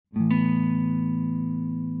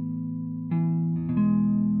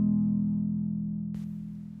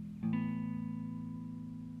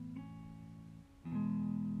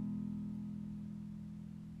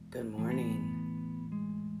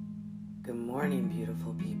morning,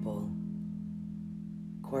 beautiful people.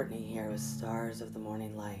 Courtney here with Stars of the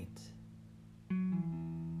Morning Light.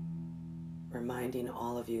 Reminding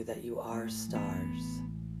all of you that you are stars.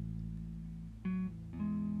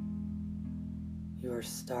 You are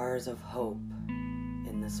stars of hope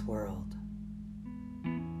in this world.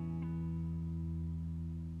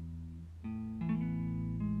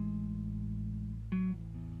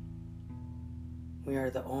 We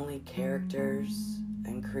are the only characters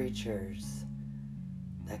and creatures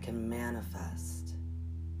that can manifest.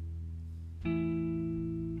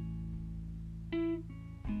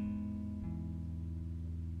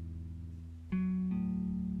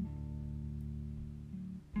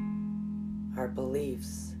 Our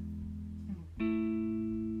beliefs,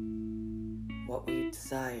 what we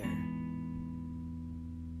desire,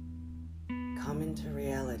 come into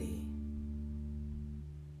reality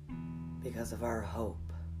because of our hope.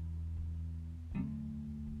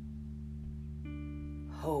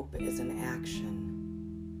 Hope is an action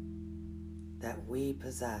that we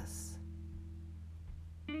possess.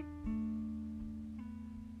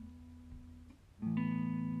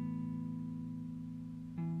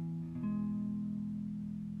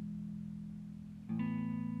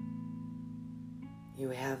 You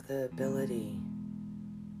have the ability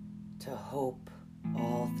to hope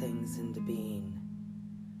all things into being,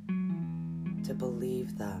 to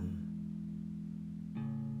believe them.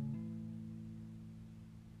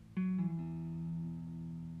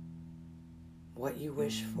 What you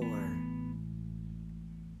wish for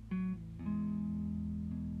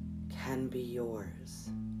can be yours.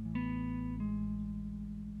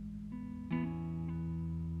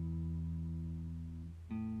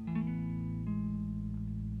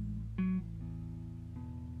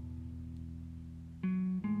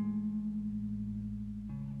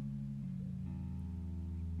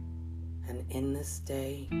 And in this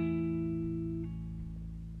day,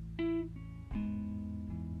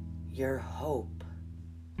 your hope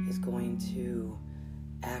is going to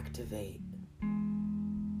activate.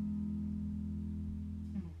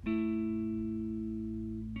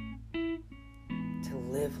 To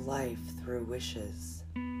live life through wishes.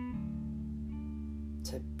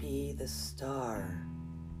 To be the star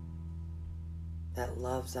that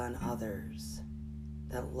loves on others,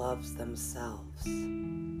 that loves themselves.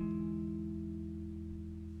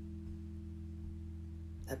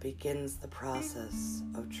 That begins the process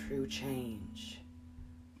of true change.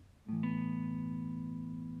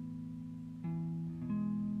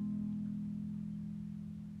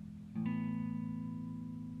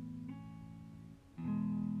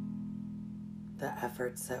 The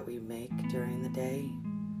efforts that we make during the day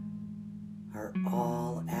are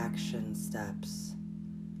all action steps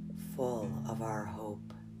full of our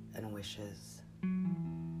hope and wishes.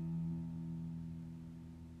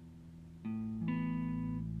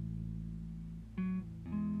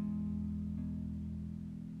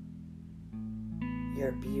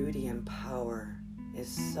 Your beauty and power is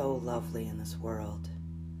so lovely in this world.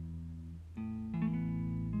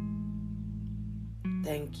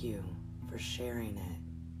 Thank you for sharing it.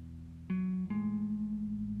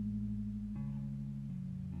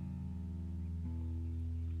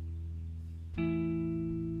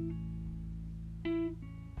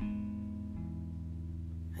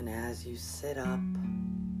 And as you sit up,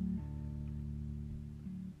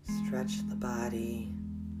 stretch the body,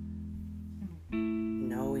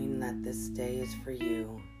 knowing that this day is for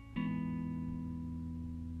you.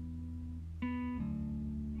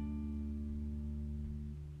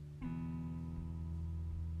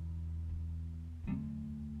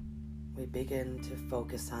 We begin to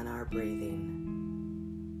focus on our breathing.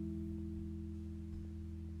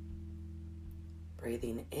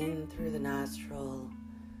 Breathing in through the nostril,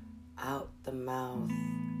 out the mouth.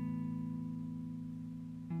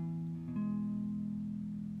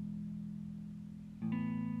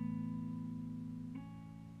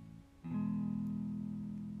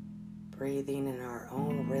 Breathing in our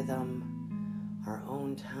own rhythm, our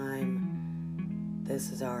own time.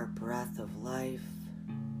 This is our breath of life.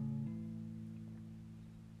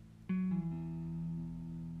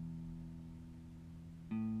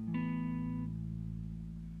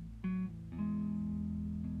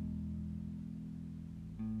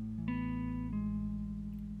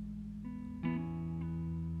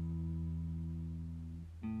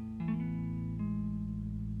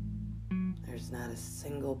 There's not a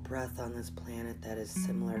single breath on this planet that is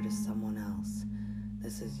similar to someone else.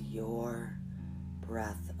 This is your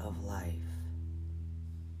breath of life.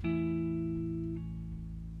 We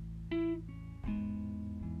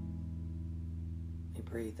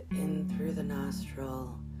breathe in through the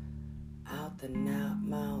nostril, out the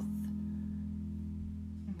mouth,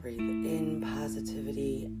 Breathe in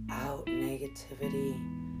positivity, out negativity.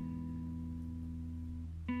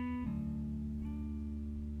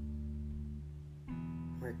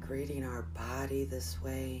 We're greeting our body this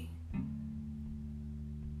way.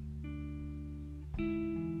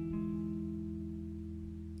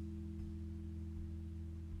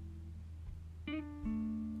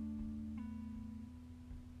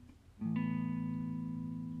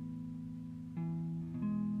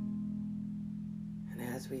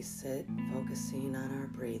 As we sit, focusing on our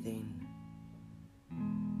breathing,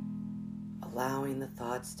 allowing the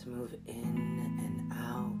thoughts to move in and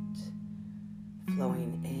out,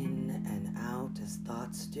 flowing in and out as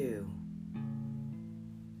thoughts do.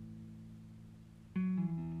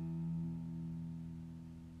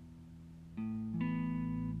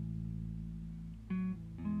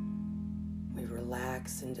 We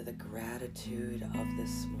relax into the gratitude of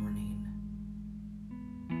this morning.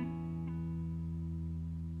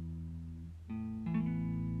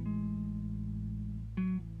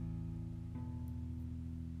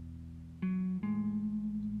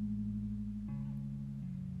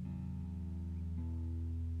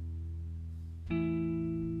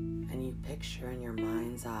 Picture in your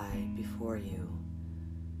mind's eye before you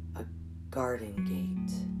a garden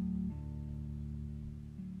gate.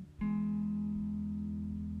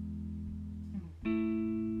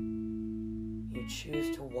 You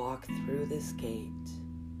choose to walk through this gate,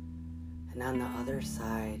 and on the other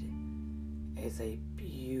side is a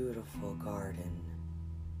beautiful garden.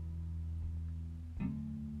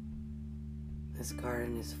 This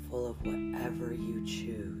garden is full of whatever you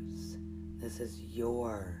choose. This is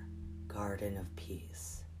your garden of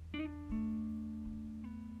peace.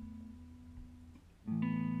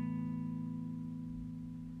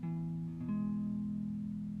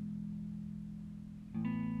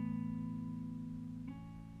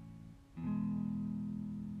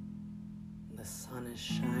 The sun is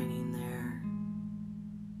shining there.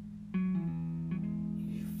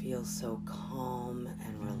 You feel so calm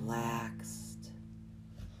and relaxed.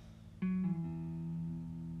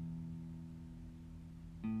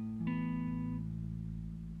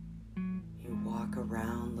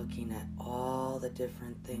 Around looking at all the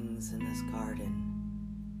different things in this garden.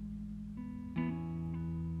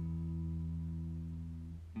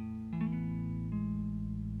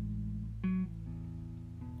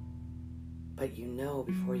 But you know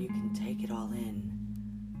before you can take it all in,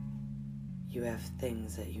 you have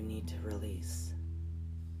things that you need to release.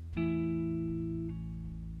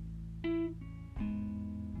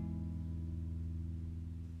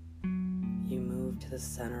 You move to the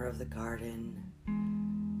center of the garden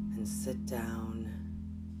and sit down,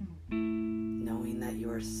 knowing that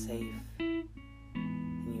you are safe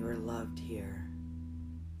and you are loved here.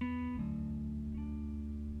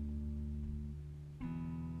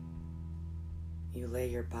 You lay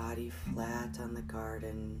your body flat on the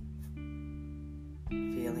garden,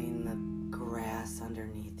 feeling the grass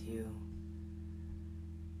underneath you.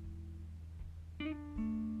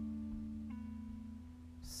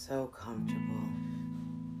 So comfortable.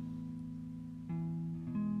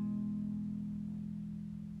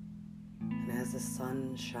 As the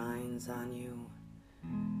sun shines on you,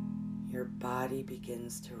 your body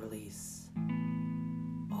begins to release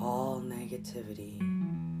all negativity,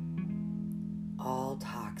 all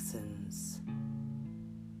toxins,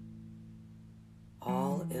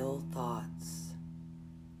 all ill thoughts.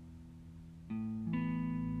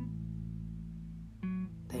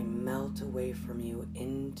 They melt away from you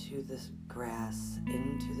into the grass,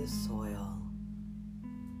 into the soil.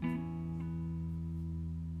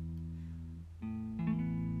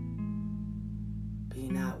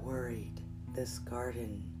 Not worried. This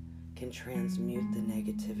garden can transmute the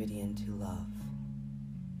negativity into love.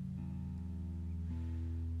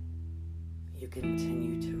 You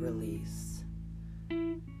continue to release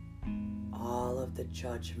all of the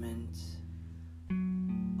judgment,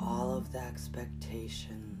 all of the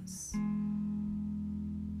expectations,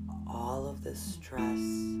 all of the stress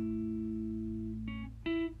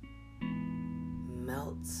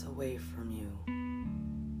melts away from you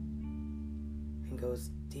and goes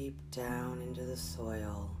deep down into the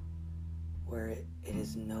soil where it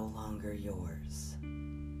is no longer yours.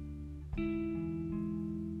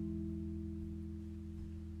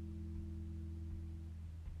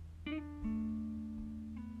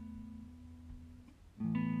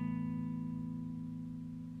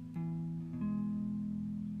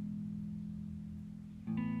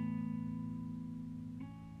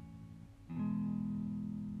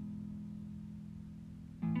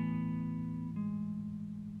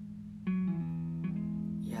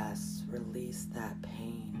 Release that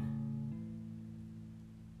pain.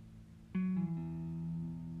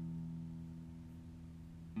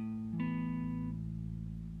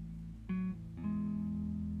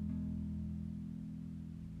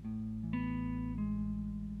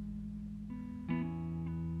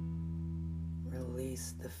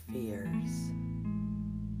 release the fears.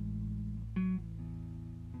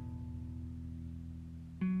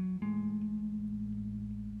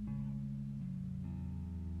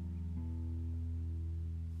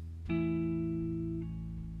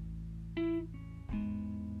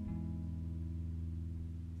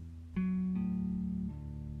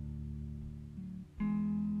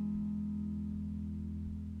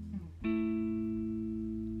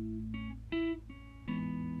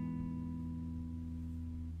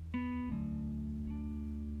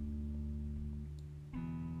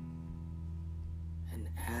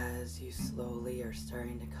 As you slowly are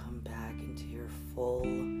starting to come back into your full,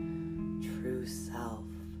 true self,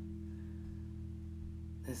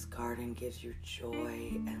 this garden gives you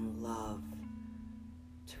joy and love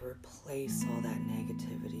to replace all that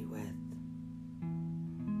negativity with.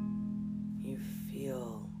 You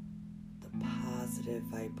feel the positive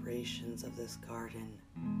vibrations of this garden.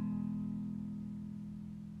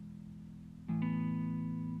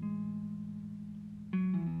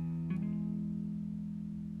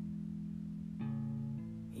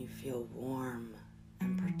 Feel warm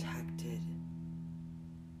and protected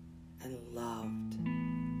and loved.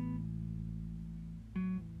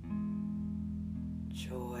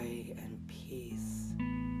 Joy and peace.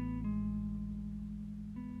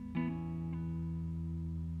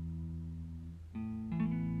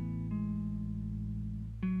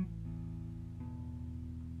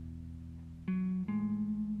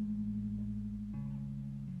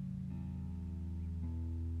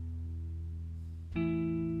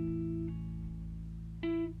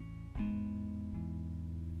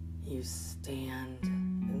 You stand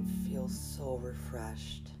and feel so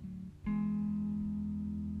refreshed.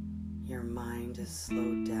 Your mind is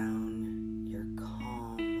slowed down, you're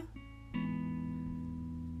calm.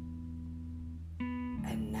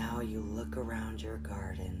 And now you look around your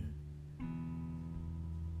garden.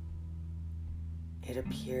 It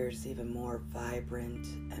appears even more vibrant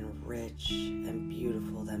and rich and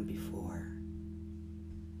beautiful than before.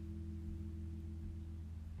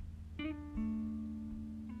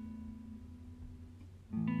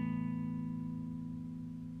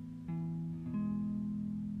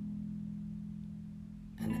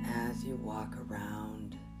 As you walk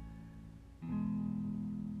around,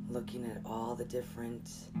 looking at all the different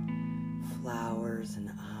flowers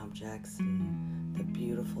and objects and the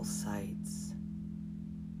beautiful sights,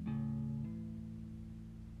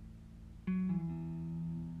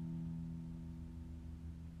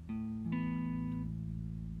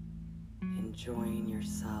 enjoying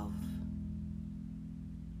yourself,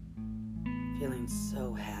 feeling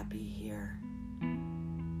so happy here.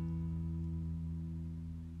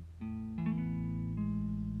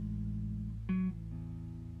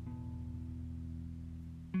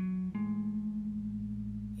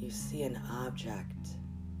 You see an object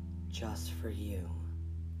just for you.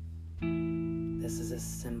 This is a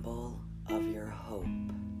symbol of your hope.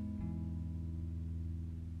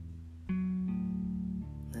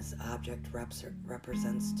 This object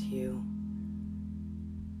represents to you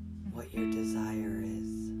what your desire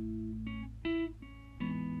is.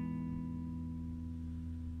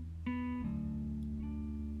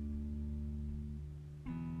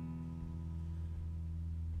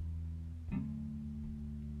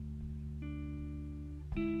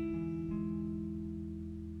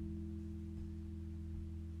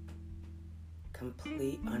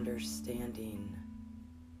 Complete understanding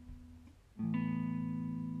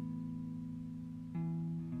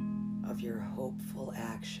of your hopeful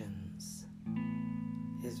actions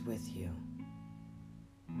is with you.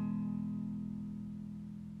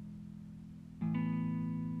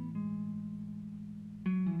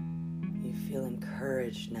 You feel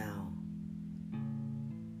encouraged now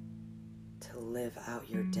to live out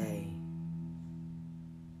your day,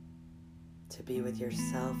 to be with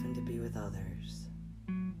yourself and to be with others,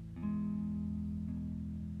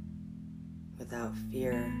 without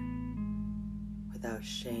fear, without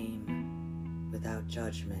shame, without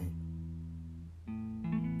judgment,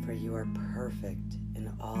 for you are perfect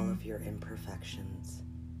in all of your imperfections,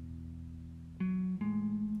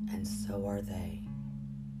 and so are they.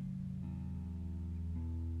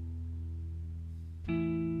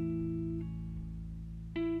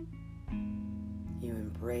 You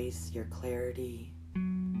embrace your clarity,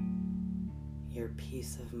 your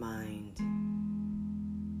peace of mind,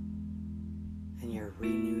 and your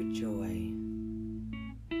renewed joy.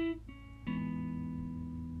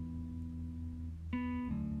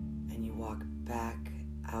 And you walk back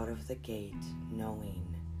out of the gate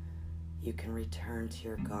knowing you can return to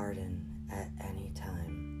your garden at any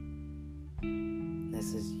time.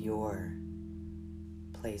 This is your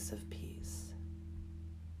place of peace.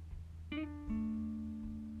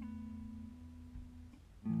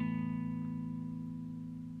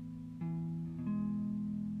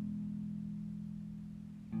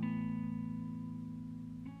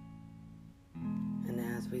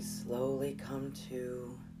 we slowly come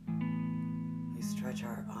to, we stretch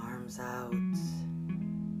our arms out,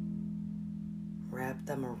 wrap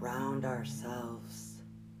them around ourselves,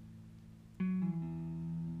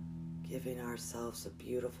 giving ourselves a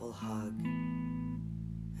beautiful hug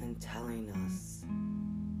and telling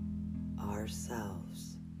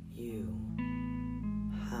ourselves, you,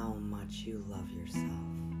 how much you love yourself.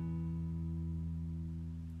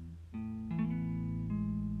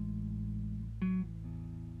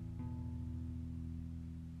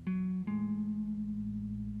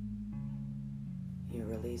 You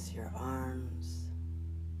release your arms.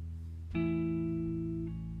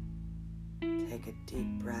 Take a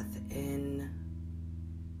deep breath in.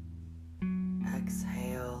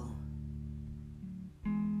 Exhale.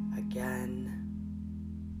 Again.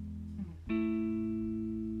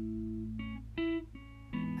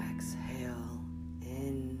 Exhale.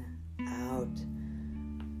 In, out.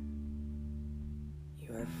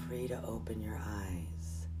 You are free to open your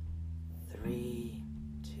eyes. 3,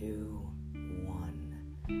 2, 1.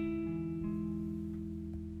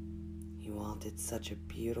 You all did such a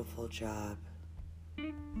beautiful job.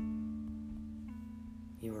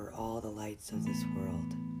 You are all the lights of this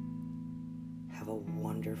world. Have a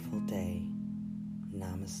wonderful day.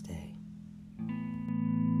 Namaste.